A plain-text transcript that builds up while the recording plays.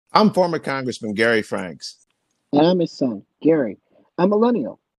I'm former Congressman Gary Franks. And I'm his son, Gary, a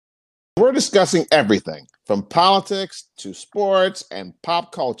millennial. We're discussing everything from politics to sports and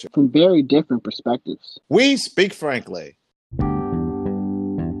pop culture. From very different perspectives. We speak frankly.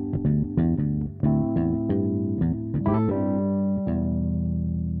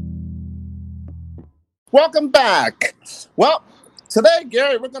 Welcome back. Well, today,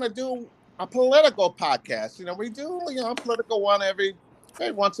 Gary, we're going to do a political podcast. We do, a political one every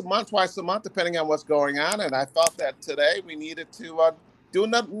once a month, twice a month, depending on what's going on. And I thought that today we needed to do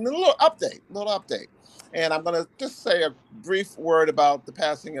a little update. And I'm going to just say a brief word about the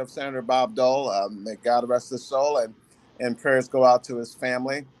passing of Senator Bob Dole. May God rest his soul, and prayers go out to his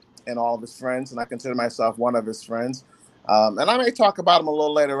family and all of his friends. And I consider myself one of his friends. And I may talk about him a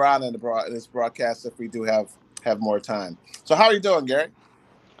little later on in this broadcast if we do have more time. So how are you doing, Gary?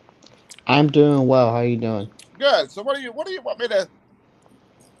 I'm doing well. How are you doing? Good. So what do you want me to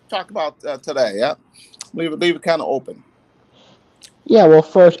talk about today? Yeah, leave it kind of open. Yeah, well,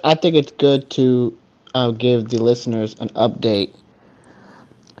 first, I think it's good to give the listeners an update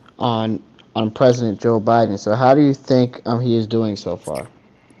on President Joe Biden. So, how do you think he is doing so far?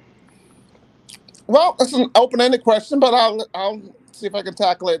 Well, it's an open-ended question, but I'll see if I can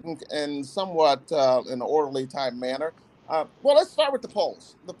tackle it in somewhat in an orderly time manner. Well, let's start with the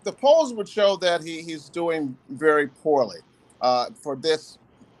polls. The polls would show that he's doing very poorly for this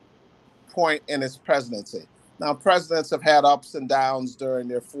point in his presidency. Now, presidents have had ups and downs during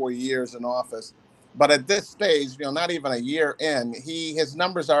their 4 years in office, but at this stage, not even a year in, his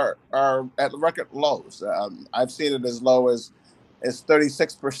numbers are at record lows. I've seen it as low as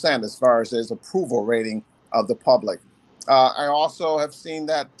 36% as far as his approval rating of the public. I also have seen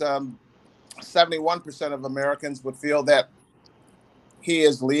that 71% of Americans would feel that he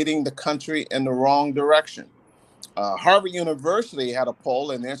is leading the country in the wrong direction. Harvard University had a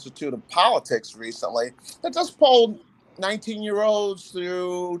poll in the Institute of Politics recently that just polled 19-year-olds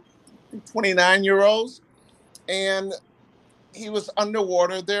through 29-year-olds, and he was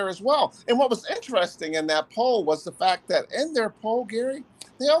underwater there as well. And what was interesting in that poll was the fact that in their poll, Gary,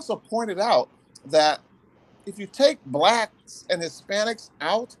 they also pointed out that if you take blacks and Hispanics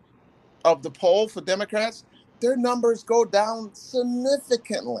out of the poll for Democrats, their numbers go down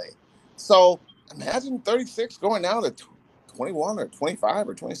significantly. So imagine 36 going down to 21 or 25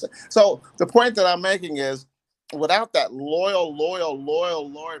 or 26. So the point that I'm making is without that loyal,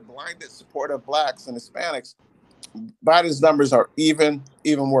 blinded support of blacks and Hispanics, Biden's numbers are even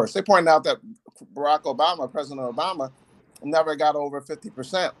worse. They pointed out that President Obama, never got over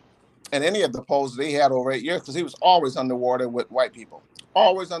 50% in any of the polls that he had over 8 years because he was always underwater with white people,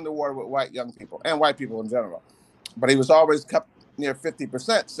 always underwater with white young people and white people in general. But he was always kept near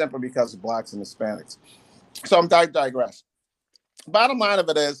 50% simply because of blacks and Hispanics. So I digress. Bottom line of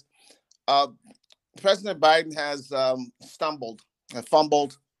it is uh, President Biden has stumbled,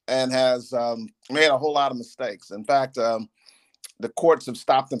 fumbled, and has made a whole lot of mistakes. In fact, the courts have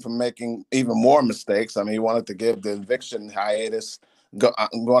stopped him from making even more mistakes. I mean, he wanted to give the eviction hiatus,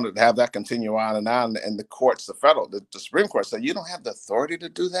 wanted to have that continue on, and the courts, the Supreme Court said, you don't have the authority to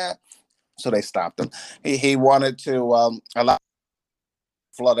do that. So they stopped him. He wanted to allow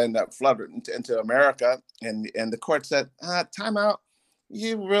flood into America, and the court said, time out.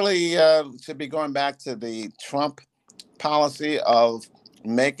 You really should be going back to the Trump policy of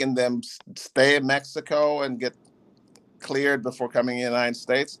making them stay in Mexico and get cleared before coming in the United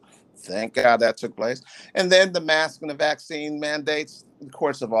States. Thank God that took place. And then the mask and the vaccine mandates, the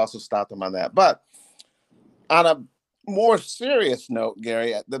courts have also stopped them on that. But on a more serious note,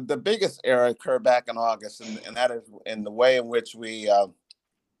 Gary, the biggest error occurred back in August, and that is in the way in which we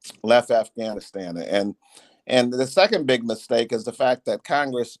left Afghanistan. And the second big mistake is the fact that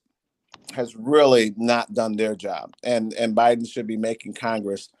Congress has really not done their job, and Biden should be making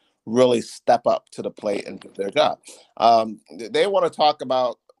Congress really step up to the plate and do their job. They want to talk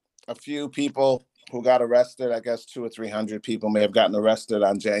about a few people who got arrested. I guess 200 or 300 people may have gotten arrested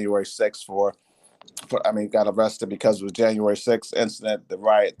on January 6th got arrested because it was January 6th incident, the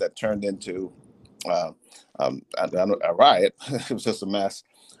riot that turned into a riot. It was just a mess.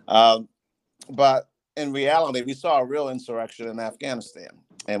 But in reality, we saw a real insurrection in Afghanistan,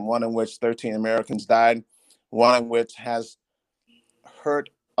 and one in which 13 Americans died, one in which has hurt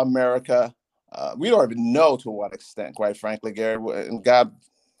America. We don't even know to what extent, quite frankly, Gary. And God,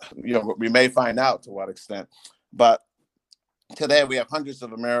 we may find out to what extent. But today we have hundreds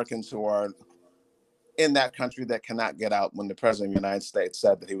of Americans who are in that country that cannot get out when the president of the United States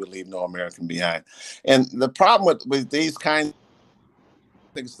said that he would leave no American behind. And the problem with these kinds of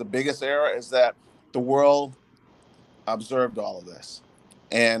things, the biggest error is that the world observed all of this.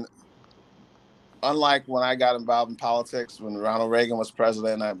 And unlike when I got involved in politics, when Ronald Reagan was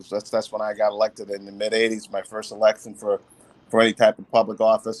president, that's when I got elected in the mid '80s, my first election for any type of public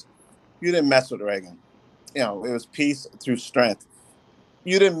office. You didn't mess with Reagan. You know, it was peace through strength.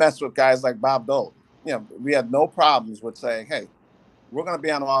 You didn't mess with guys like Bob Dole. You know, we had no problems with saying, "Hey, we're going to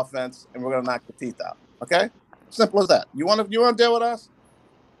be on offense and we're going to knock the teeth out." Okay, simple as that. You want to deal with us?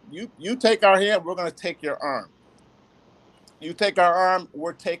 You take our hand, we're going to take your arm. You take our arm,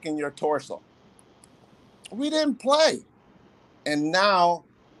 we're taking your torso. We didn't play. And now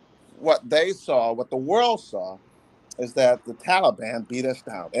what they saw, what the world saw, is that the Taliban beat us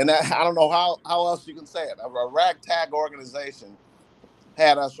down. And I don't know how else you can say it. A ragtag organization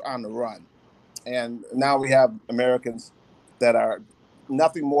had us on the run. And now we have Americans that are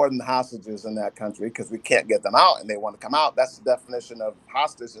nothing more than hostages in that country because we can't get them out and they want to come out. That's the definition of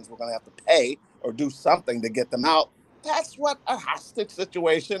hostages. We're going to have to pay or do something to get them out. That's what a hostage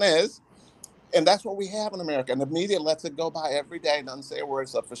situation is. And that's what we have in America. And the media lets it go by every day. Doesn't say a word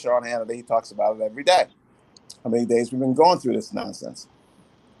except for Sean Hannity. He talks about it every day. How many days we've been going through this nonsense?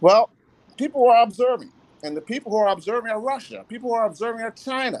 Well, people are observing. And the people who are observing are Russia. People who are observing are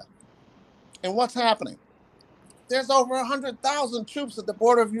China. And what's happening? There's over 100,000 troops at the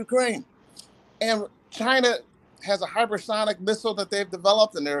border of Ukraine. And China has a hypersonic missile that they've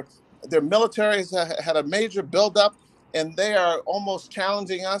developed, and their military has had a major buildup, and they are almost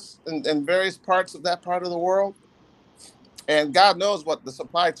challenging us in various parts of that part of the world. And God knows what the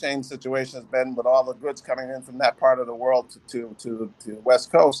supply chain situation has been with all the goods coming in from that part of the world to the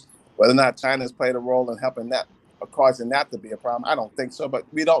West Coast. Whether or not China has played a role in helping that or causing that to be a problem, I don't think so, but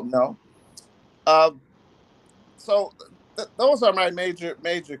we don't know. Uh, so those are my major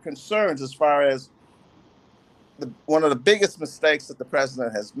concerns as far as one of the biggest mistakes that the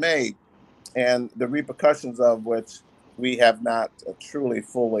president has made, and the repercussions of which we have not truly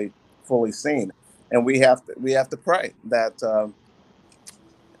fully seen. And we have to pray that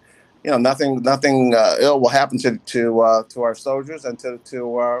nothing ill will happen to our soldiers and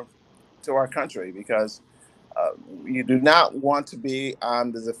to our country, because you do not want to be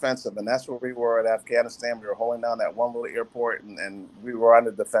on the defensive, and that's where we were at Afghanistan. We were holding down that one little airport, and we were on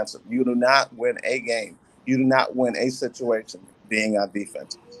the defensive. You do not win a game. You do not win a situation being on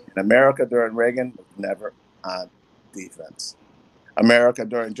defense. In America during Reagan was never on defense. America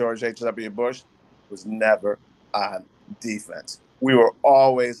during George H.W. Bush was never on defense. We were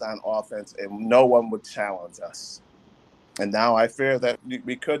always on offense, and no one would challenge us. And now I fear that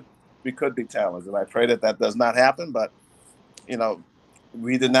we could be challenged, and I pray that that does not happen. But you know,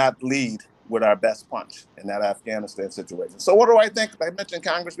 we did not lead with our best punch in that Afghanistan situation. So what do I think? I mentioned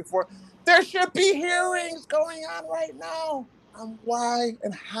Congress before. There should be hearings going on right now on why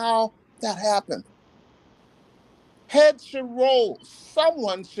and how that happened. Heads should roll.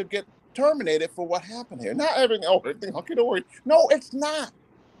 Someone should get terminated for what happened here. Not everything hunky dory. No, it's not.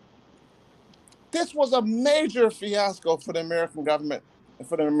 This was a major fiasco for the American government and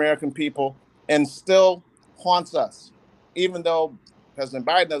for the American people, and still haunts us. Even though President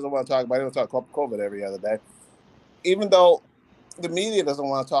Biden doesn't want to talk about it, he'll talk about COVID every other day. Even though the media doesn't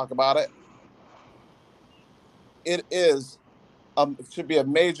want to talk about it, it should be a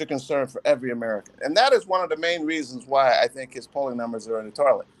major concern for every American. And that is one of the main reasons why I think his polling numbers are in the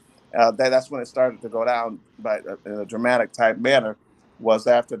toilet. That's when it started to go down in a dramatic type manner, was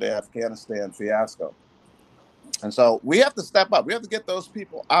after the Afghanistan fiasco. And so we have to step up. We have to get those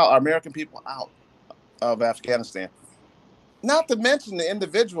people out, our American people out of Afghanistan. Not to mention the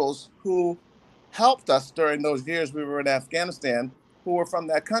individuals who helped us during those years we were in Afghanistan, who were from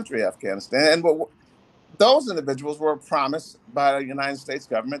that country, Afghanistan. And those individuals were promised by the United States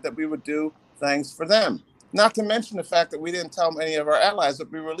government that we would do things for them. Not to mention the fact that we didn't tell any of our allies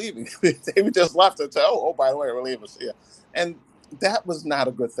that we were leaving. They just left and said, oh, by the way, we're leaving. Yeah. And that was not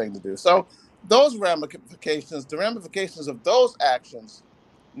a good thing to do. So those ramifications, the ramifications of those actions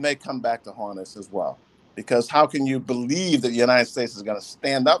may come back to haunt us as well. Because how can you believe that the United States is going to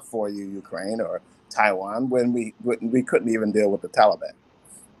stand up for you, Ukraine or Taiwan, when we couldn't even deal with the Taliban?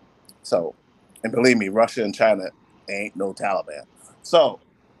 So, and believe me, Russia and China ain't no Taliban. So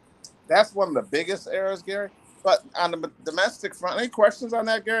that's one of the biggest errors, Gary. But on the domestic front, any questions on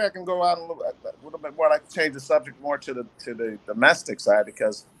that, Gary? I can go out a little bit more. I'd like to change the subject more to the domestic side,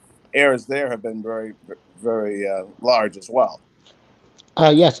 because errors there have been very, very large as well.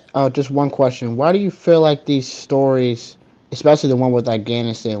 Yes. Just one question. Why do you feel like these stories, especially the one with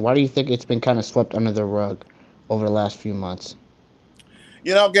Afghanistan, why do you think it's been kind of swept under the rug over the last few months?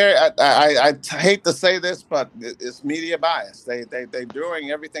 You know, Gary, I hate to say this, but it's media bias. They're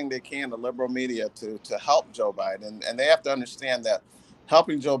doing everything they can, the liberal media, to help Joe Biden, and they have to understand that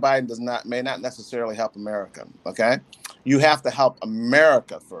helping Joe Biden may not necessarily help America. Okay, you have to help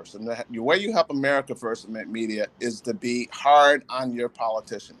America first, and the way you help America first in media is to be hard on your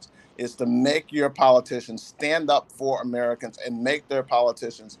politicians. Is to make your politicians stand up for Americans and make their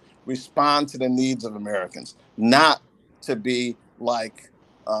politicians respond to the needs of Americans, not to be like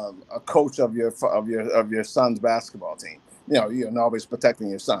a coach of your son's basketball team. You're always protecting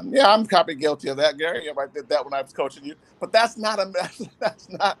your son. Yeah, I'm probably guilty of that, Gary. I did that when I was coaching you, but that's not that's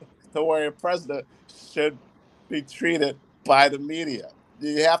not the way a president should be treated by the media.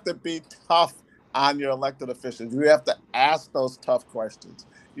 You have to be tough on your elected officials. You have to ask those tough questions.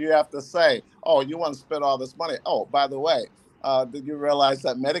 You have to say, "Oh, you want to spend all this money? Oh, by the way, did you realize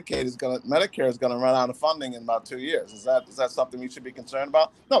that Medicare is gonna run out of funding in about 2 years? Is that something we should be concerned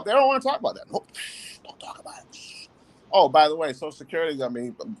about?" No, they don't want to talk about that. No, don't talk about it. Oh, by the way, Social Security is going to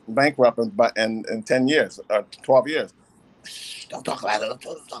be bankrupt in 10 years, 12 years. Don't talk about it.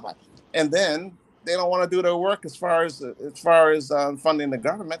 Don't talk about it. And then they don't want to do their work as far as funding the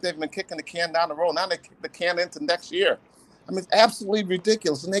government. They've been kicking the can down the road. Now they kick the can into next year. I mean, it's absolutely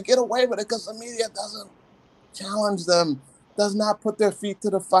ridiculous. And they get away with it because the media doesn't challenge them, does not put their feet to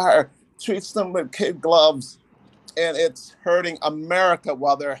the fire, treats them with kid gloves, and it's hurting America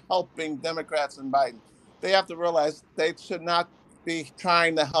while they're helping Democrats and Biden. They have to realize they should not be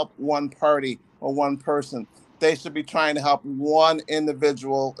trying to help one party or one person. They should be trying to help one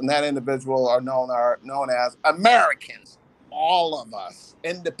individual, and that individual are known as Americans. All of us,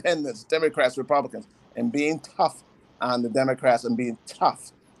 independents, Democrats, Republicans, and being tough on the Democrats and being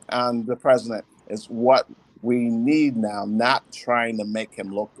tough on the president is what we need now, not trying to make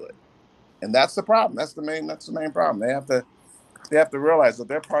him look good. And that's the problem. That's the main problem. They have to realize that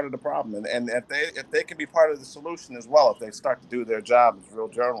they're part of the problem, and if they can be part of the solution as well, if they start to do their job as real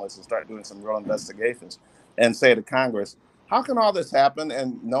journalists and start doing some real investigations, and say to Congress, how can all this happen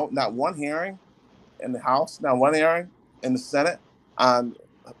and not one hearing in the House, not one hearing in the Senate on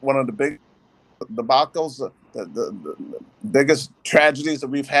one of the big debacles, the biggest tragedies that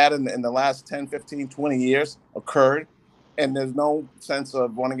we've had in the last 10, 15, 20 years occurred, and there's no sense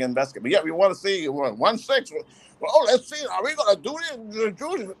of wanting to investigate. But yeah, we want to see 1-6. Well, let's see. Are we going to do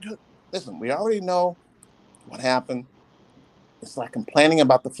this? Listen, we already know what happened. It's like complaining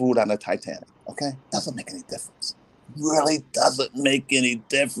about the food on the Titanic. Okay, doesn't make any difference. Really doesn't make any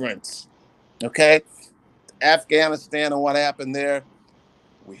difference. Okay, Afghanistan and what happened there.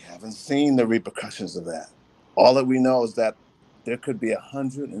 We haven't seen the repercussions of that. All that we know is that there could be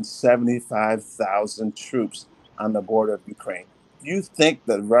 175,000 troops on the border of Ukraine. Do you think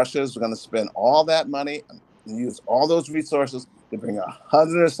that Russia is going to spend all that money and use all those resources to bring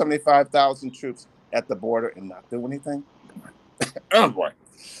 175,000 troops at the border and not do anything? Come on. Oh, boy.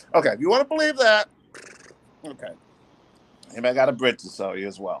 Okay, if you want to believe that, okay. Anybody got a bridge to sell you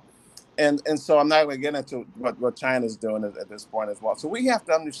as well. And so I'm not going to get into what China's doing at this point as well. So we have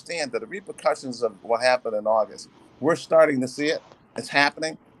to understand that the repercussions of what happened in August, we're starting to see it. It's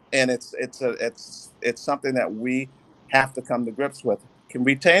happening, and it's something that we have to come to grips with. Can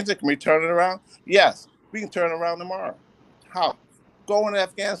we change it? Can we turn it around? Yes, we can turn it around tomorrow. How? Go into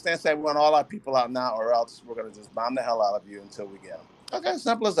Afghanistan and say we want all our people out now, or else we're going to just bomb the hell out of you until we get them. Okay,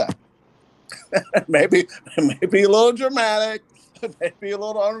 simple as that. maybe a little dramatic, maybe a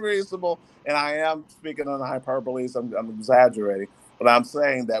little unreasonable, and I am speaking on hyperboles. I'm exaggerating, but I'm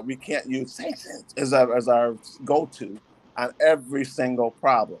saying that we can't use sanctions as our go-to on every single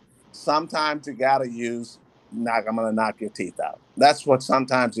problem. Sometimes you got to use I'm going to knock your teeth out. That's what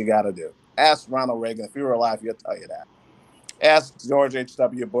sometimes you got to do. Ask Ronald Reagan if he were alive, he'll tell you that. Ask George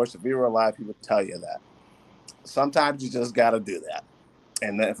H.W. Bush if he were alive, he would tell you that. Sometimes you just got to do that.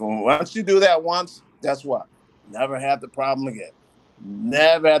 And once you do that once, guess what? Never had the problem again.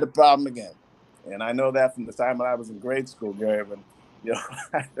 Never had the problem again. And I know that from the time when I was in grade school, Gary, when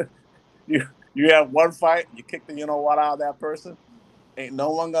you have one fight, you kick the what out of that person, ain't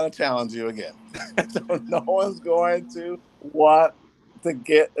no one gonna challenge you again. No one's going to want to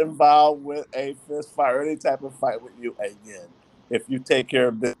get involved with a fist fight or any type of fight with you again. If you take care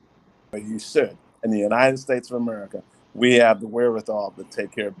of business, you should. In the United States of America, we have the wherewithal to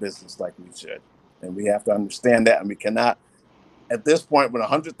take care of business like we should. And we have to understand that. And we cannot, at this point, when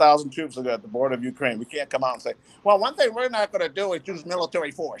 100,000 troops are at the border of Ukraine, we can't come out and say, well, one thing we're not going to do is use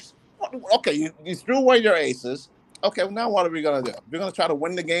military force. Okay, you threw away your aces. Okay, well, now what are we going to do? We're going to try to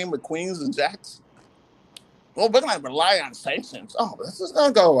win the game with queens and jacks? Well, we're going to rely on sanctions. Oh, this is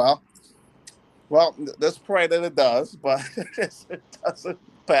going to go well. Well, let's pray that it does, but it doesn't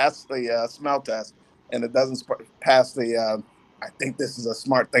pass the smell test, and it doesn't pass the I think this is a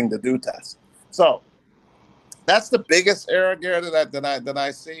smart thing to do test. So That's the biggest error, Gary, that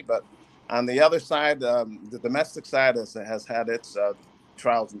I see. But on the other side, the domestic side has had its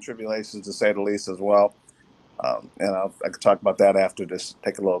trials and tribulations, to say the least, as well. And I could talk about that after this.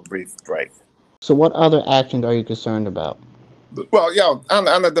 Take a little brief break. So, what other actions are you concerned about? Well,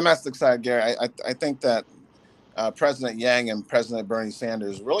 on the domestic side, Gary, I think that President Yang and President Bernie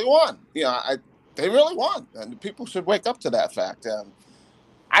Sanders really won. They really won, and people should wake up to that fact.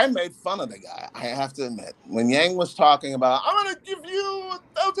 I made fun of the guy. I have to admit, when Yang was talking about, I'm going to give you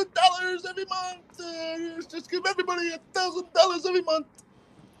 $1,000 every month. Just give everybody $1,000 every month.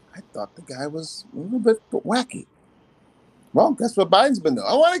 I thought the guy was a little bit wacky. Well, guess what Biden's been doing?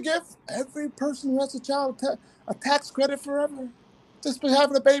 I want to give every person who has a child a tax credit forever. Just for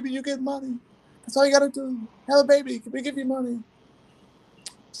having a baby, you get money. That's all you got to do. Have a baby. We give you money.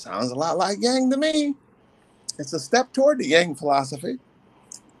 Sounds a lot like Yang to me. It's a step toward the Yang philosophy.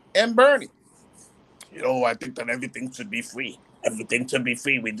 And Bernie. I think that everything should be free. Everything should be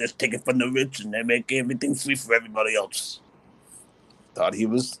free. We just take it from the rich and they make everything free for everybody else. Thought he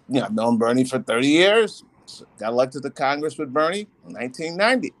was, I've known Bernie for 30 years. Got elected to Congress with Bernie in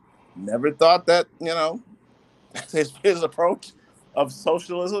 1990. Never thought that, his approach of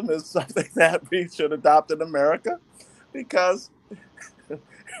socialism is something that we should adopt in America, because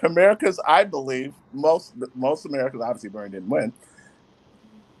Americans, I believe, most Americans, obviously Bernie didn't win,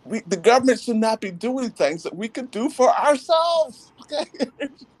 the government should not be doing things that we could do for ourselves. Okay.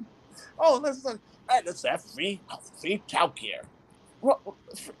 Let's have free child care. Well,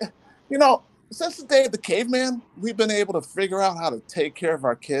 since the day of the caveman, we've been able to figure out how to take care of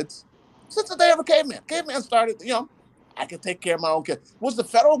our kids. Since the day of the caveman started, I can take care of my own kids. Was the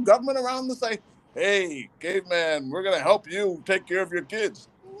federal government around to say, hey, caveman, we're going to help you take care of your kids?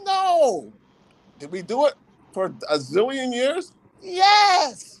 No. Did we do it for a zillion years?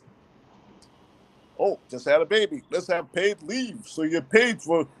 Yes. Oh, just had a baby. Let's have paid leave. So you're paid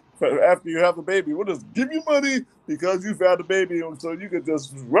for after you have a baby. We'll just give you money because you've had a baby, so you could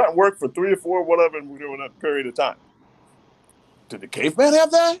just work for 3 or 4, whatever, during that period of time. Did the caveman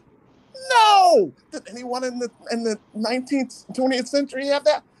have that? No. Did anyone in the 19th, 20th century have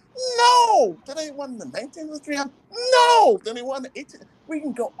that? No. Did anyone in the 19th century have? No. Did anyone in the 18th? We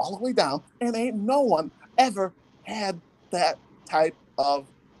can go all the way down, and ain't no one ever had that type of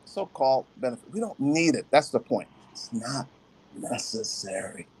so-called benefit. We don't need it. That's the point. It's not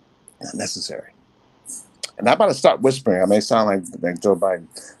necessary. Not necessary. And I'm about to start whispering. I may sound like Joe Biden.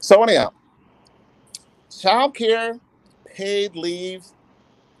 So anyhow, child care, paid leave,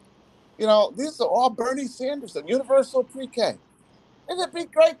 these are all Bernie Sanders and universal pre-K. And it'd be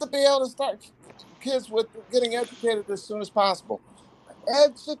great to be able to start kids with getting educated as soon as possible.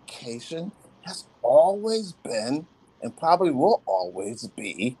 Education has always been, and probably will always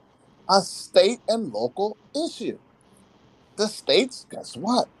be, a state and local issue. The states, guess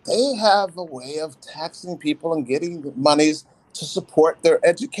what? They have a way of taxing people and getting monies to support their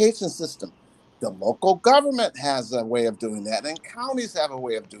education system. The local government has a way of doing that, and counties have a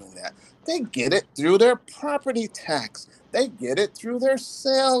way of doing that. They get it through their property tax. They get it through their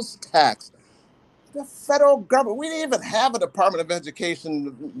sales tax. The federal government, we didn't even have a Department of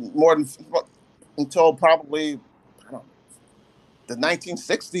Education until probably, I don't know, the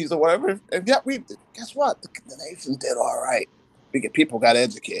 1960s or whatever. And yet guess what? The nation did all right. People got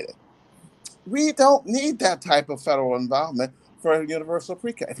educated. We don't need that type of federal involvement for a universal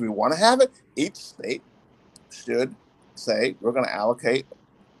pre-K. If we want to have it, each state should say we're going to allocate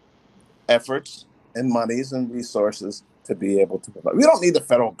efforts and monies and resources to be able to provide. We don't need the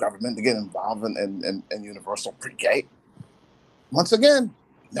federal government to get involved in universal pre-K. Once again,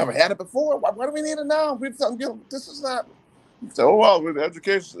 never had it before. Why do we need it now? This is not. So, well, with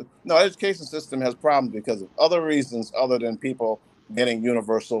education, no, education system has problems because of other reasons other than people getting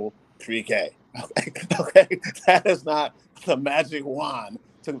universal pre-K. Okay, that is not the magic wand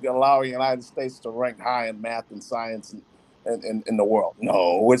to allow the United States to rank high in math and science and in the world.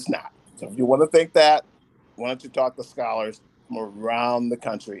 No, it's not. So if you want to think that, why don't you talk to scholars from around the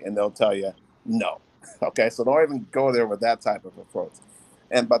country and they'll tell you no. Okay, so don't even go there with that type of approach.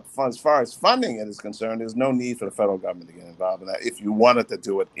 But as far as funding it is concerned, there's no need for the federal government to get involved in that. If you wanted to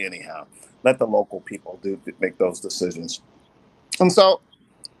do it anyhow, let the local people make those decisions. And so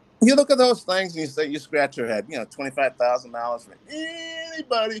you look at those things and you scratch your head. $25,000 for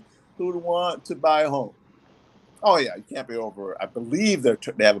anybody who would want to buy a home. Oh yeah, you can't be over. I believe they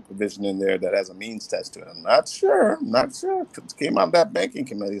have a provision in there that has a means test to it. I'm not sure. It came out of that banking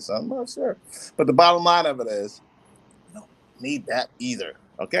committee, so I'm not sure. But the bottom line of it is, you don't need that either.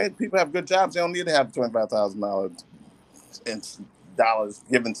 Okay, people have good jobs. They don't need to have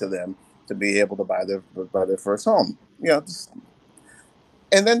 $25,000 given to them to be able to buy their first home.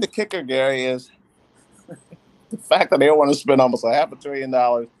 And then the kicker, Gary, is the fact that they want to spend almost $500 billion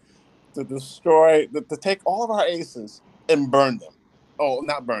to to take all of our aces and burn them. Oh,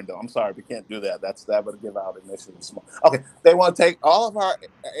 not burn them. I'm sorry, we can't do that. That would give out emissions. Okay, they want to take all of our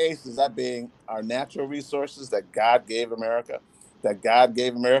aces, that being our natural resources that God gave America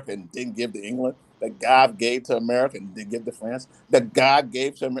and didn't give to England, that God gave to America and didn't give to France, that God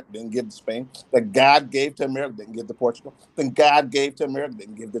gave to America, didn't give to Spain, that God gave to America, didn't give to Portugal, then God gave to America,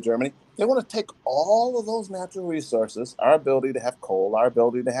 didn't give to Germany. They want to take all of those natural resources, our ability to have coal, our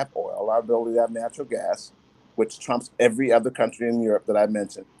ability to have oil, our ability to have natural gas, which trumps every other country in Europe that I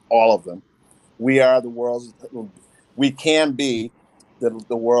mentioned, all of them. We are the world's, we can be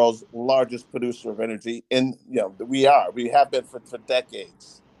the world's largest producer of energy. And, we have been for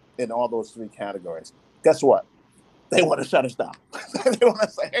decades in all those three categories. Guess what? They want to shut us down. They want to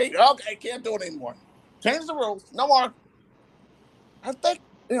say, hey, okay, can't do it anymore. Change the rules. No more. I think,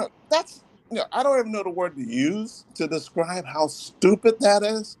 I don't even know the word to use to describe how stupid that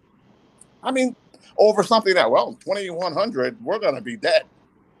is. I mean, over something that, well, 2100, we're going to be dead.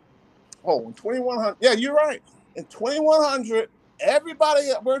 Oh, in 2100, yeah, you're right. In 2100, everybody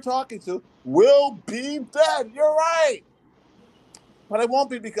that we're talking to will be dead. You're right. But it won't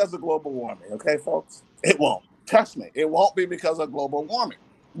be because of global warming, okay, folks? It won't. Trust me, it won't be because of global warming.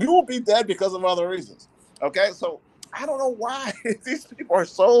 You will be dead because of other reasons, okay? So I don't know why these people are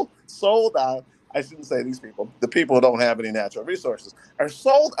so sold on. I shouldn't say these people. The people who don't have any natural resources are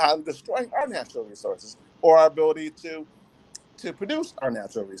sold on destroying our natural resources or our ability to produce our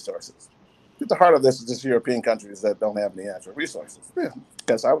natural resources. At the heart of this is just European countries that don't have any natural resources. Yeah,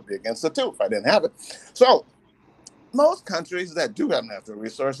 because I would be against it too if I didn't have it. So most countries that do have natural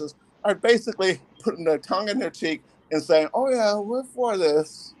resources are basically putting their tongue in their cheek and saying, "Oh yeah, we're for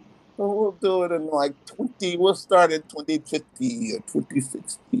this, but we'll do it in like 20. We'll start in 2050 or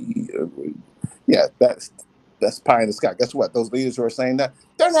 2060." Yeah, that's pie in the sky. Guess what? Those leaders who are saying that,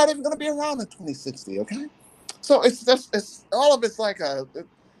 they're not even going to be around in 2060. Okay, so it's all of it's like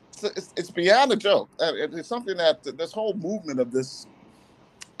it's beyond a joke. It's something that this whole movement of this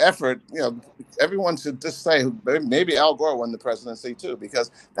effort, everyone should just say maybe Al Gore won the presidency too,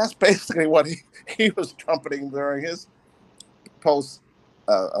 because that's basically what he was trumpeting during his post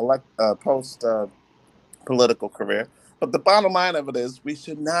post political career. But the bottom line of it is, we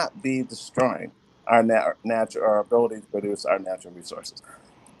should not be destroying our ability to produce our natural resources.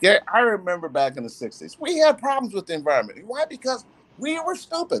 Yeah, I remember back in the '60s, we had problems with the environment. Why? Because we were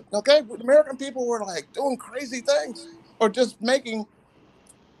stupid. Okay, American people were like doing crazy things, or just making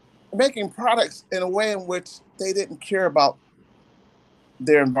products in a way in which they didn't care about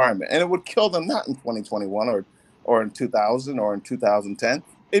their environment, and it would kill them not in 2021 or in 2000 or in 2010,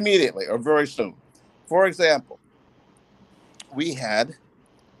 immediately or very soon. For example, we had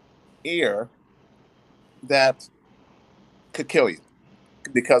air that could kill you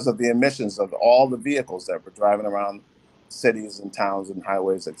because of the emissions of all the vehicles that were driving around cities and towns and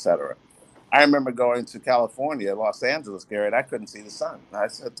highways, etc. I remember going to California, Los Angeles, Gary, and I couldn't see the sun. I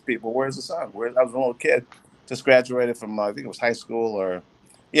said to people, "Where's the sun?" I was a little kid, just graduated from I think it was high school, or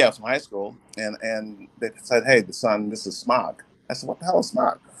yeah, it was from high school, and they said, "Hey, the sun, this is smog." I said, "What the hell is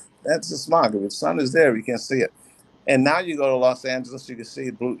smog?" That's the smog. If the sun is there, you can't see it. And now you go to Los Angeles, you can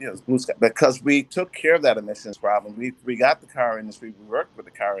see blue sky, because we took care of that emissions problem. We got the car industry, we worked with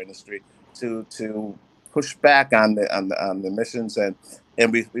the car industry to push back on the emissions, and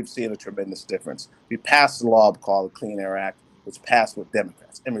we've seen a tremendous difference. We passed a law called the Clean Air Act, which passed with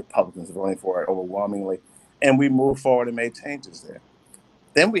Democrats and Republicans voting for it overwhelmingly, and we moved forward and made changes there.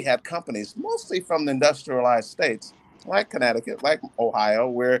 Then we had companies, mostly from the industrialized states, like Connecticut, like Ohio,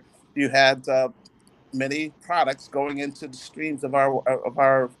 where you had many products going into the streams of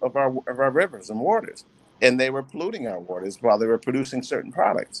our rivers and waters, and they were polluting our waters while they were producing certain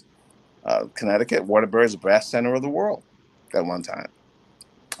products. Connecticut, Waterbury is the brass center of the world at one time.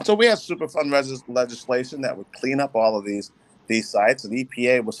 So we had Superfund legislation that would clean up all of these sites, and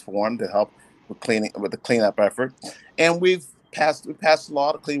EPA was formed to help with the cleanup effort. And we passed the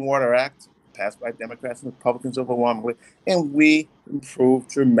law, the Clean Water Act, passed by Democrats and Republicans overwhelmingly, and we improved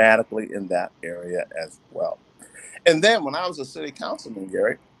dramatically in that area as well. And then when I was a city councilman,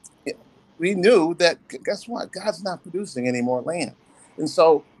 Gary, we knew that, guess what? God's not producing any more land. And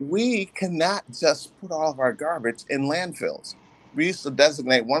so we cannot just put all of our garbage in landfills. We used to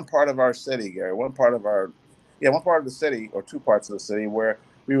designate one part of our city, Gary, one part of the city, or two parts of the city, where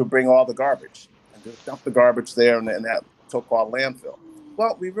we would bring all the garbage and just dump the garbage there in that so-called landfill.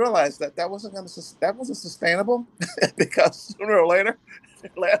 Well, we realized that wasn't sustainable because sooner or later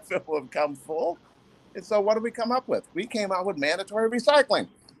Landfill will become full. And so what did we come up with? We came out with mandatory recycling.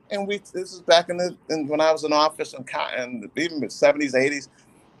 And this is back when I was in office and even the 70s, 80s.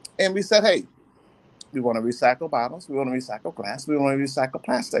 And we said, hey, we want to recycle bottles, we want to recycle glass, we want to recycle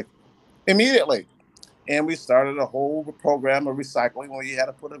plastic immediately. And we started a whole program of recycling where you had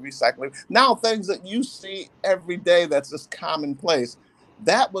to put a recycling. Now, things that you see every day that's just commonplace,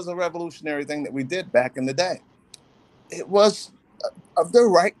 that was a revolutionary thing that we did back in the day. It was the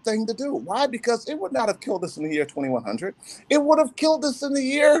right thing to do. Why? Because it would not have killed us in the year 2100. It would have killed us in the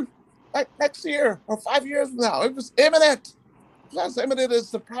year like next year or 5 years from now. It was imminent. As imminent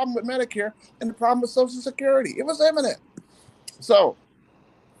as the problem with Medicare and the problem with Social Security. It was imminent. So,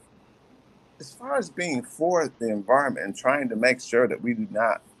 as far as being for the environment and trying to make sure that we do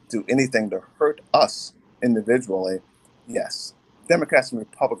not do anything to hurt us individually, yes, Democrats and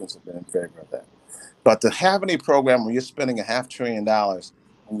Republicans have been in favor of that. But to have any program where you're spending $500 billion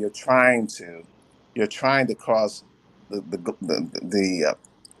and you're trying to cause the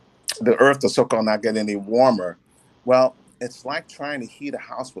earth to so-called not get any warmer, well, it's like trying to heat a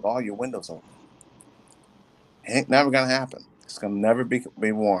house with all your windows open. It ain't never gonna happen. It's gonna never be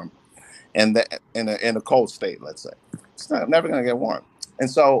warm, and in a cold state, let's say, it's never gonna get warm. And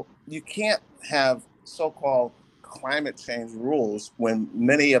so you can't have so-called climate change rules when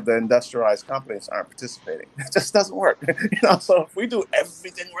many of the industrialized companies aren't participating. It just doesn't work. So if we do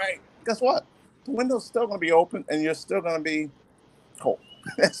everything right, guess what? The window's still gonna be open, and you're still gonna be cold.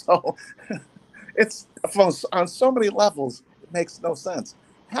 So it's on so many levels, it makes no sense.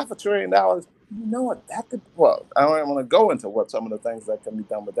 $500 billion, you know what that could, well, I don't want to go into what some of the things that can be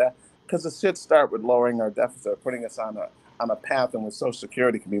done with that, because it should start with lowering our deficit, putting us on a path in which Social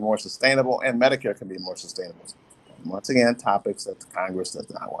Security can be more sustainable and Medicare can be more sustainable. Once again, topics that Congress does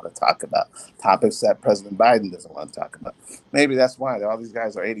not want to talk about, topics that President Biden doesn't want to talk about. Maybe that's why all these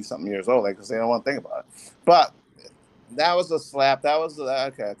guys are 80-something years old, because they don't want to think about it. But that was a slap. That was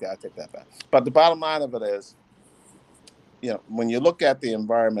okay. I take that back. But the bottom line of it is, when you look at the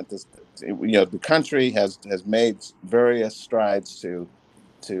environment, the country has made various strides to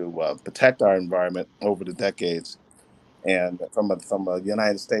protect our environment over the decades. And from a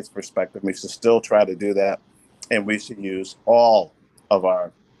United States perspective, we should still try to do that, and we should use all of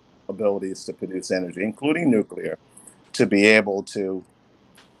our abilities to produce energy, including nuclear, to be able to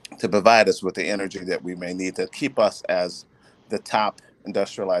provide us with the energy that we may need to keep us as the top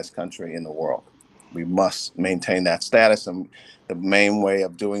industrialized country in the world. We must maintain that status, and the main way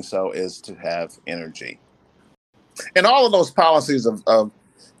of doing so is to have energy. And all of those policies of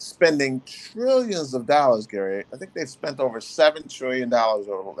spending trillions of dollars, Gary, I think they've spent over $7 trillion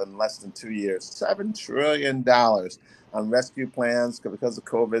in less than 2 years. $7 trillion on rescue plans because of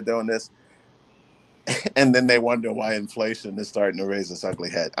COVID doing this. And then they wonder why inflation is starting to raise its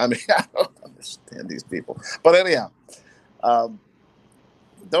ugly head. I mean, I don't understand these people. But anyhow,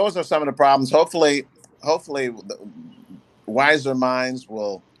 those are some of the problems. Hopefully, wiser minds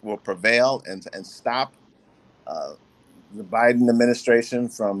will prevail and stop the Biden administration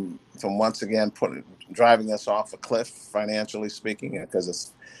from once again driving us off a cliff, financially speaking,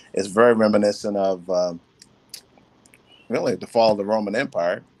 because it's very reminiscent of really the fall of the Roman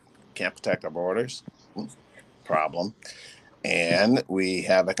Empire. Can't protect our borders, problem. And we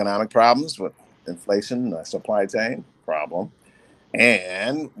have economic problems with inflation, supply chain problem.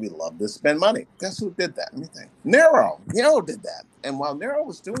 And we love to spend money. Guess who did that? Let me think. Nero did that. And while Nero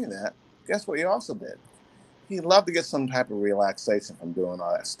was doing that, guess what he also did? He loved to get some type of relaxation from doing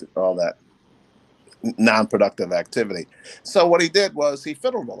all that non-productive activity. So what he did was he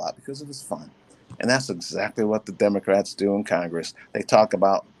fiddled a lot because it was fun. And that's exactly what the Democrats do in Congress. They talk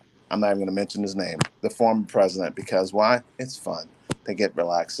about, I'm not even going to mention his name, the former president, because why? It's fun. They get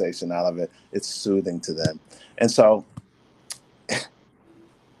relaxation out of it. It's soothing to them. And so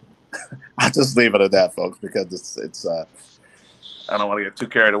I'll just leave it at that, folks, because it's I don't want to get too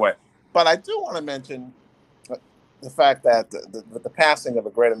carried away. But I do want to mention the fact that the passing of a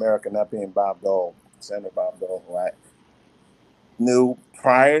great American, that being Bob Dole, Senator Bob Dole, who I knew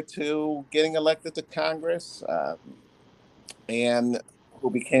prior to getting elected to Congress, and who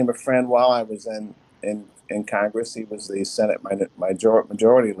became a friend while I was in Congress. He was the Senate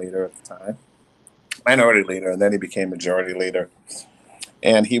majority leader at the time, minority leader, and then he became majority leader.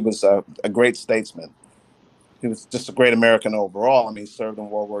 And he was a great statesman. He was just a great American overall. I mean, he served in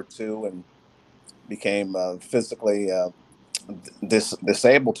World War II and became physically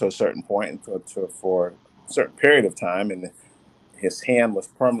disabled to a certain point for a certain period of time, and his hand was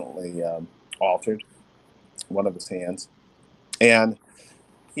permanently altered, one of his hands, and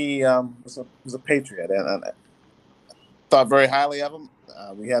he was a patriot, and I thought very highly of him.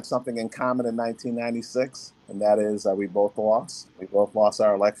 We had something in common in 1996, and that is we both lost. We both lost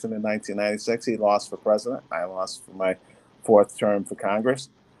our election in 1996. He lost for president. I lost for my fourth term for Congress.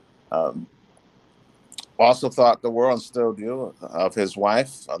 Um, Also thought the world, and still do, of his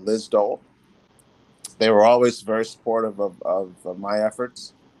wife, Liz Dole. They were always very supportive of my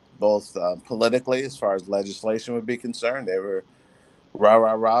efforts, both politically, as far as legislation would be concerned. They were rah,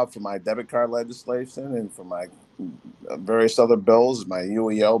 rah, rah for my debit card legislation and for my various other bills, my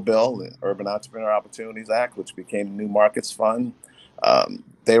UEO bill, the Urban Entrepreneur Opportunities Act, which became the New Markets Fund.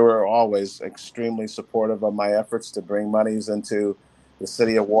 They were always extremely supportive of my efforts to bring monies into the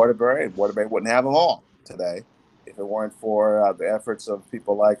city of Waterbury. Waterbury wouldn't have them all today if it weren't for the efforts of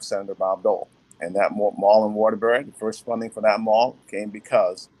people like Senator Bob Dole. And that mall in Waterbury, the first funding for that mall came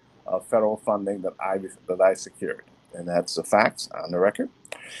because of federal funding that I secured. And that's a fact on the record.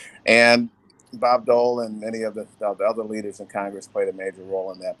 And Bob Dole and many of the other leaders in Congress played a major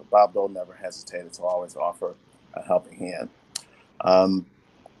role in that, but Bob Dole never hesitated to always offer a helping hand.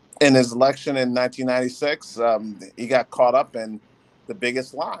 In his election in 1996, he got caught up in the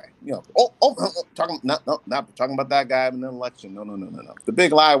biggest lie. Talking not talking about that guy in the election. No. The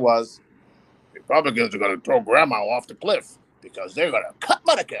big lie was Republicans are going to throw grandma off the cliff because they're going to cut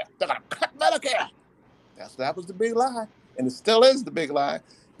Medicare. They're going to cut Medicare. That was the big lie, and it still is the big lie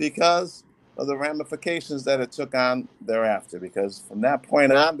because of the ramifications that it took on thereafter. Because from that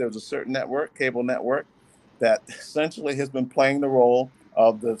point on, there was a certain network, cable network, that essentially has been playing the role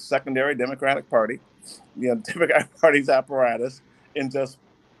of the secondary Democratic Party, Democratic Party's apparatus, in just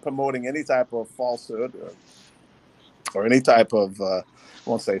promoting any type of falsehood or any type of, I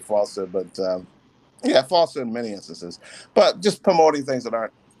won't say falsehood, but falsehood in many instances, but just promoting things that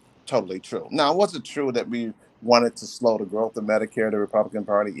aren't totally true. Now, was it true that we wanted to slow the growth of Medicare, the Republican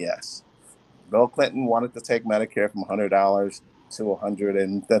Party? Yes. Bill Clinton wanted to take Medicare from $100 to $100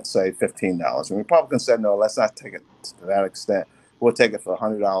 and let's say $15. And Republicans said, no, let's not take it to that extent. We'll take it for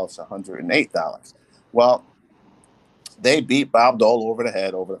 $100 to $108. Well, they beat Bob Dole over the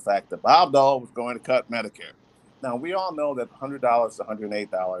head over the fact that Bob Dole was going to cut Medicare. Now, we all know that $100 to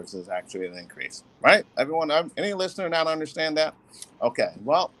 $108 is actually an increase, right? Everyone, any listener not understand that? Okay,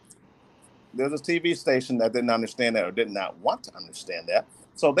 well, there's a TV station that didn't understand that or did not want to understand that.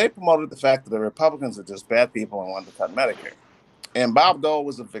 So they promoted the fact that the Republicans are just bad people and wanted to cut Medicare. And Bob Dole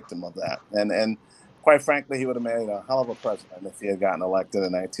was a victim of that. And quite frankly, he would have made a hell of a president if he had gotten elected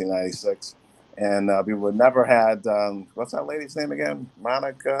in 1996. And we would never had, what's that lady's name again?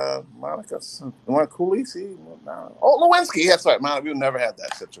 Monica Cooley? Lewinsky. That's right. We would never had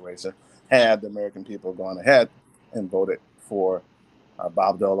that situation had the American people gone ahead and voted for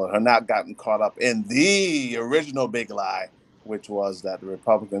Bob Dole had not gotten caught up in the original big lie, which was that the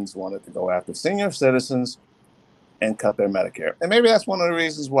Republicans wanted to go after senior citizens and cut their Medicare. And maybe that's one of the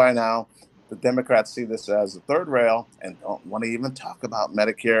reasons why now the Democrats see this as a third rail and don't want to even talk about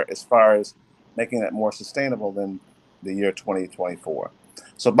Medicare as far as making it more sustainable than the year 2024.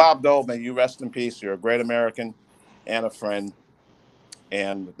 So Bob Dole, may you rest in peace. You're a great American and a friend,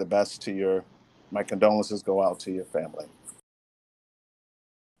 and the best to my condolences go out to your family.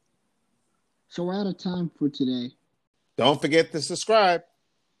 So we're out of time for today. Don't forget to subscribe.